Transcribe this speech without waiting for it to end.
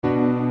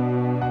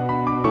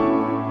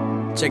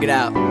Check it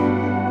out.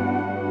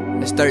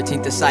 It's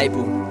 13th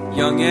Disciple.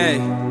 Young A.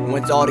 I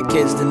want all the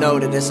kids to know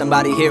that there's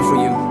somebody here for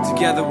you.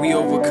 Together we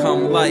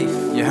overcome life.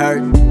 You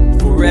heard?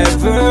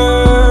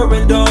 Forever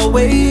and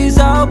always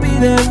I'll be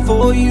there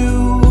for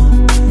you.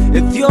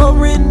 If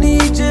you're in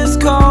need,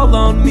 just call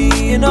on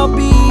me and I'll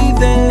be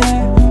there.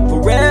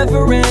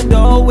 Forever and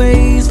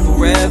always,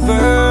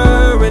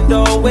 forever and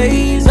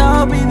always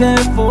I'll be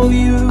there for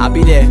you. I'll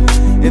be there.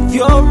 If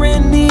you're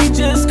in need,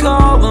 just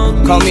call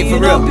on me. Call me for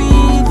and real. I'll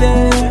be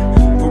there.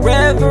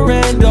 Forever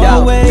and Yo,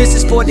 always. this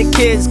is for the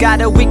kids,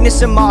 got a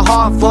weakness in my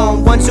heart for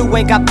them. Ones who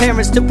ain't got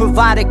parents to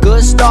provide a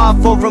good start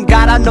for them.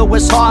 God, I know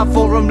it's hard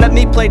for them, let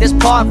me play this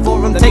part for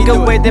them. Take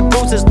away their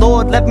bruises,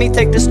 Lord, let me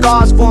take the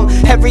scars for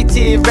them. Every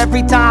tear,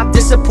 every time,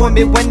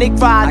 disappointment when they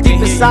cry. Deep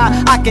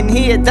inside, I can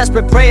hear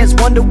desperate prayers,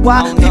 wonder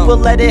why people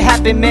let it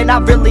happen, man. I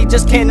really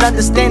just can't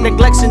understand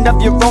neglection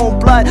of your own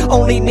blood.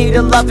 Only need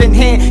a loving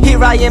hand.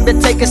 Here I am to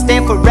take a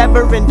stand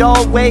forever and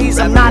always.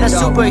 I'm not a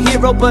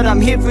superhero, but I'm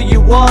here for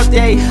you all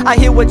day. I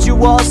hear what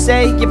you all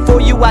say, and for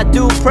you I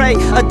do pray.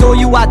 Adore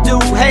you I do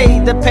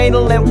hate. The pain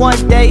will end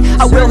one day.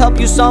 I will help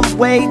you some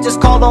way.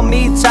 Just call on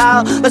me,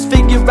 child. Let's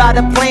figure out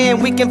a plan.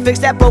 We can fix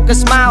that broken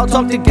smile.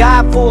 Talk to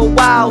God for a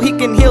while. He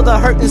can heal the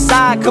hurt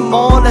inside. Come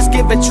on, let's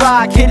give it a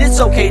try. Kid, it's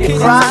okay to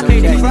cry.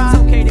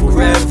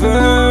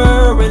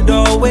 Forever and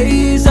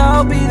always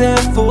I'll be there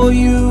for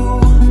you.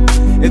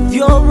 If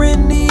you're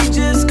in need,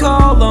 just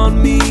call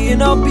on me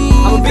and I'll be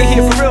there. I'ma be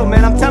here for real,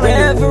 man, I'm telling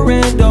you. Forever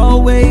and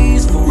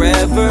always,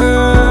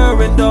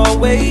 forever and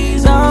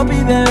always I'll be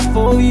there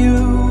for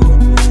you.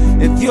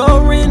 If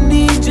you're in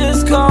need,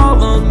 just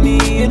call on me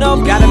and I'll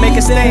be there. Gotta make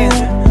a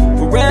stand.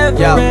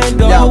 Forever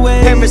and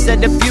always. Parents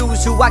that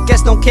abuse you, I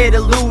guess don't care to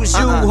lose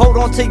you. Hold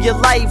on to your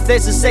life,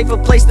 there's a safer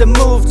place to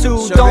move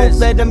to. Don't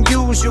let them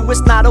use you,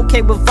 it's not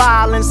okay with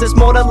violence. There's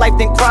more to life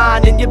than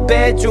crying in your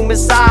bedroom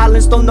is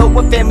silence. Don't know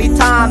what family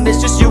time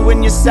is, just you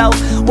and yourself.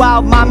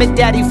 While mom and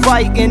daddy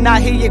fighting, I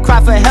hear you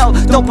cry for help.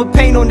 Don't put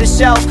pain on the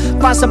shelf,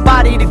 find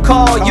somebody to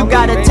call. You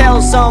gotta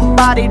tell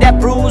somebody that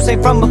bruise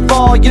ain't from a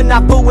fall. You're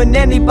not fooling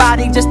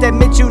anybody, just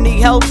admit you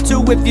need help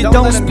too. If you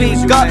don't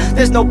speak up,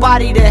 there's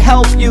nobody to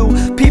help you.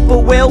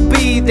 People will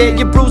be there,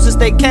 your bruises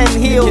they can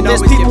heal.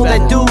 There's people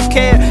that do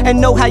care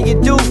and know how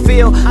you do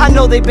feel. I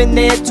know they've been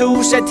there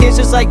too, shed tears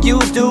just like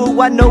you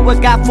do. I know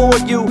what God for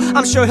you,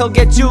 I'm sure he'll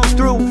get you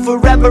through.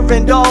 Forever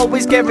and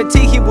always,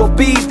 guarantee he will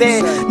be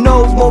there.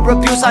 No more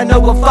abuse, I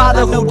know a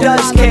father who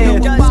does care.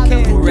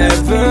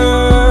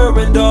 Forever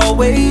and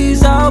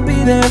always I'll be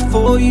there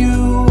for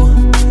you.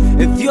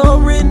 If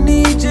you're in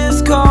need,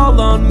 just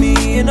call on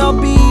me and I'll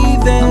be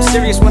there. I'm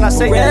serious when I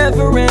say that.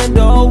 Forever and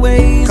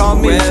always, Call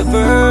me.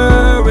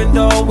 forever and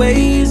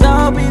always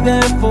I'll be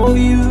there for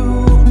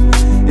you.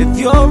 If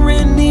you're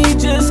in need,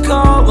 just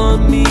call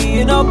on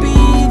me and I'll be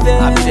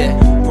there. I'll be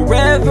there.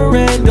 Forever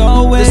and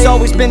always. There's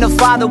always been a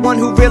father, one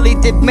who really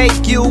did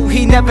make you.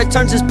 He never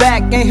turns his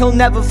back and he'll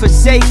never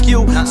forsake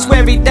you.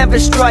 Swear he'd never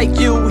strike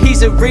you,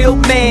 he's a real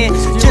man.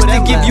 Just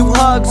to give you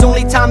hugs,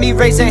 only time he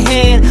raise a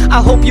hand.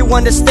 I hope you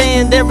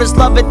understand, there is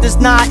love it does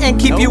not end.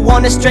 Keep you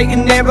on a straight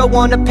and narrow,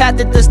 on a path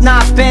that does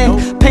not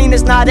bend. Pain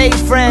is not a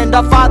friend,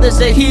 our father's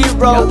a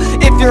hero.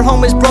 If your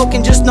home is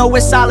broken, just know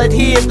it's solid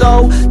here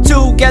though.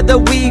 Together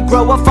we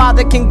grow, a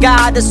father can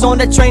guide us on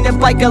a train and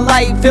bike of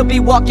life. He'll be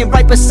walking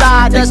right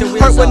beside us.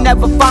 Hurt will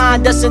never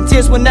find us and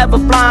tears will never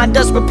blind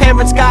us. But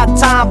parents got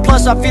time,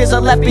 plus our fears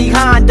are left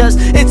behind us.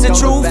 It's a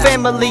true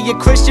family, a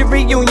Christian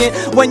reunion.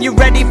 When you're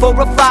ready for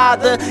a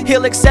father,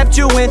 he'll accept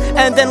you in,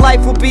 and then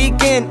life will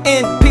begin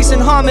in peace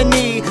and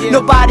harmony.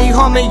 Nobody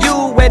harming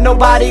you and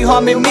nobody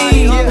harming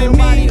me.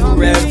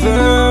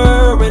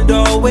 Forever and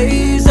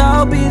always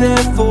I'll be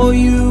there for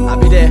you. I'll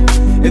be there.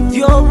 If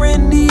you're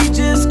in need,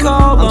 just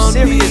call on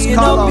me and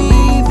I'll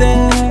be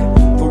there.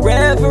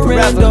 Forever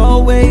and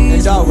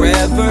always,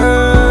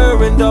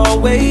 forever and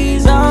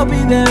always I'll be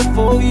there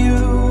for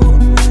you.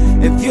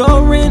 If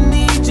you're in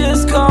need,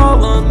 just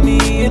call on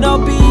me and I'll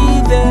be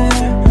there.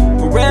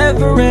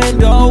 Forever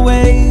and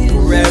always,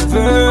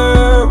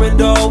 forever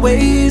and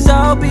always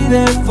I'll be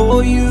there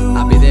for you.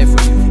 I'll be there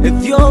for you.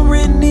 If you're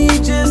in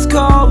need, just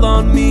call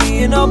on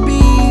me and I'll be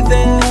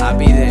there. I'll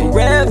be there.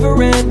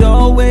 Forever and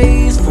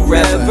always,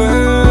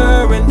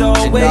 forever and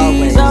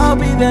always I'll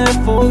be there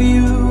for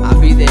you.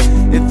 I'll be there.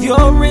 If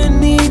you're in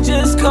need,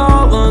 just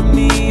call on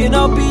me and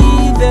I'll be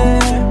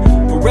there.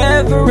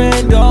 Forever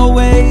and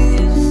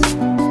always.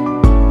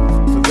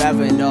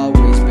 Forever and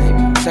always, baby.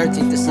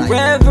 13th Disciple.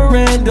 Forever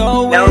and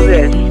always. Know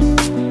this,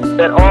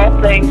 that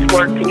all things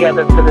work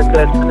together for the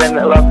good for them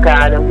that love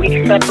God. And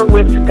we suffer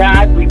with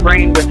God, we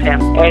reign with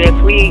Him. And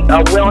if we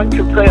are willing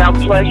to put our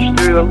flesh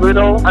through a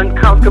little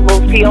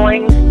uncomfortable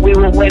feelings, we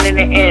will win in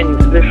the end.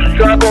 The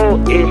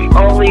struggle is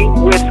only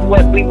with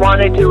what we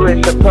want to do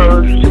as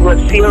opposed to what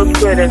feels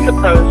good as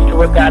opposed to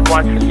what God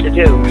wants us to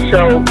do.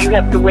 So you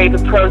have to weigh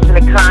the pros and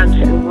the cons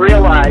and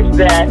realize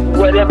that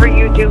whatever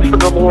you do for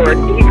the Lord,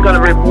 He's going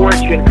to reward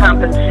you and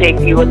compensate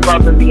you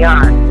above and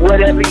beyond.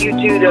 Whatever you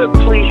do to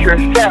please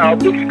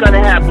yourself, it's going to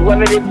have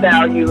limited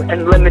value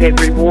and limited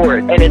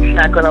reward, and it's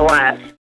not going to last.